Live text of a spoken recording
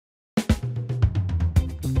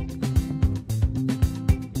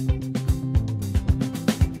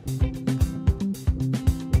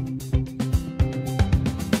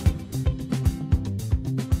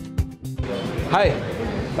Hi,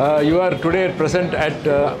 you are today present at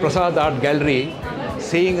Prasad Art Gallery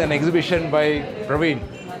seeing an exhibition by Pravin.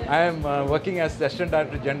 I am working as the Assistant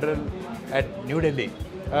Director General at New Delhi.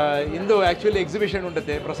 Indu actually exhibition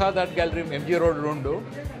undate Prasad Art Gallery MG Road undu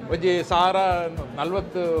onje sara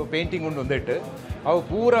 40 painting undu ondette avu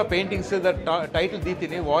poora paintings the title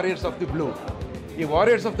deetini Warriors of the Blue. ಈ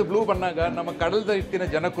warriors of the blue ಬಂದಾಗ ನಮ್ಮ ಕಡಲದ ಇತ್ತಿನ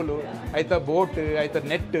ಜನಕುಲು ಆಯ್ತಾ boat ಆಯ್ತಾ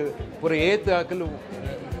net ಪೂರ ಏತ್ ಹಾಕಲು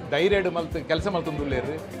ಧೈರ್ಯ ಮಲ್ತು ಕೆಲಸ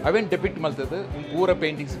ಮಲ್ತೊಂದುಲ್ಲೇರು ಅವೇನು ಡೆಪಿಕ್ಟ್ ಮಲ್ತದ್ದು ಪೂರ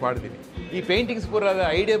ಪೇಂಟಿಂಗ್ಸ್ ಪಾಡ್ತೀನಿ ಈ ಪೇಂಟಿಂಗ್ಸ್ ಪೂರ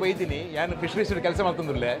ಐಡಿಯಾ ಬೈತೀನಿ ಯಾನು ಫಿಶರೀಸ್ ಕೆಲಸ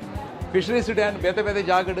ಮಲ್ತೊಂದುಲ್ಲೆ ಫಿಶರೀಸ್ ಏನು ಬೇತೆ ಬೇತೆ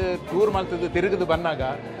ಜಾಗಡ್ ಟೂರ್ ಮಲ್ತದ್ದು ತಿರುಗದು ಬಂದಾಗ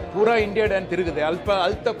ಪೂರ ಇಂಡಿಯಾಡ್ ಏನು ತಿರುಗದೆ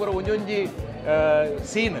ಅಲ್ತ ಪೂರ ಒಂಜೊಂಜಿ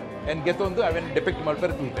ಸೀನ್ ಏನು ಗೆತ್ತೊಂದು ಅವೇನು ಡೆಪಿಕ್ಟ್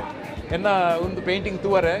ಮಾಡ್ತಾರೆ ತೂತೆ ಎನ್ನ ಒಂದು ಪೇಂಟಿಂಗ್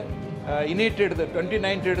ತೂವರೆ ಇನಿಟ್ ಹಿಡ್ದು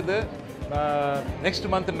 29 ಹಿಡ್ದು next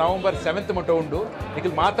month November 7th ಮಟ್ಟ ಉಂಡು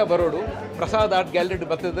ನಿಖಿಲ್ ಮಾತಾ ಬರೋಡು ಪ್ರಸಾದ್ ಆರ್ಟ್ ಗ್ಯಾಲರಿ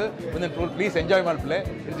ಬರ್ತದೆ ಒಂದು please enjoy ಮಾಡ್ಪ್ಲೆ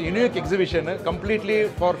it's unique exhibition completely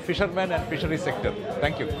for fishermen and fishery sector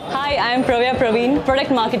thank you Hi, I am Pravin,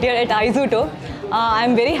 product marketer at Izuto. I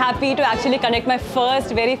am very happy to actually conduct my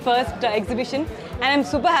very first exhibition, and I am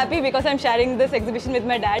super happy because I am sharing this exhibition with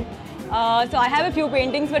my dad. So I have a few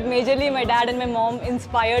paintings, but majorly my dad and my mom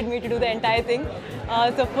inspired me to do the entire thing.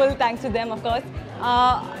 So full thanks to them, of course.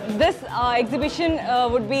 This exhibition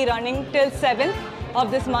would be running till 7th of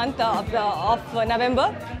this month of November.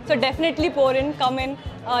 So definitely pour in, come in,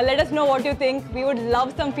 let us know what you think. We would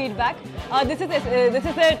love some feedback. This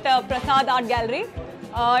is at Prasad Art Gallery.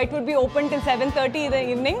 It would be open till 7:30 in the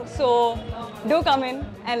evening. So do come in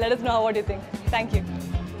and let us know what you think. Thank you.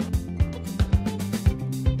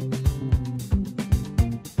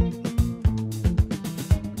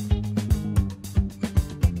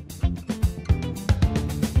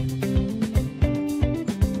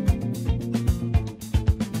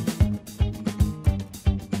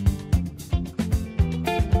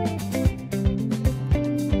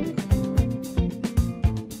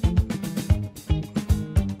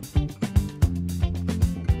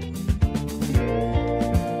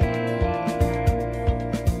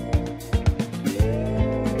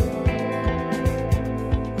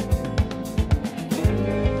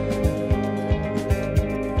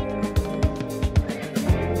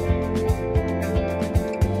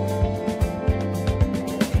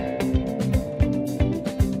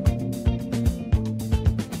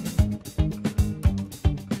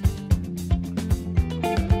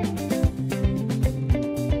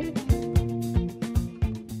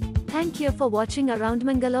 Thank you for watching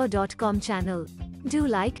aroundmangalore.com channel. Do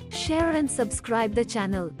like, share and subscribe the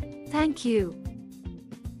channel. Thank you.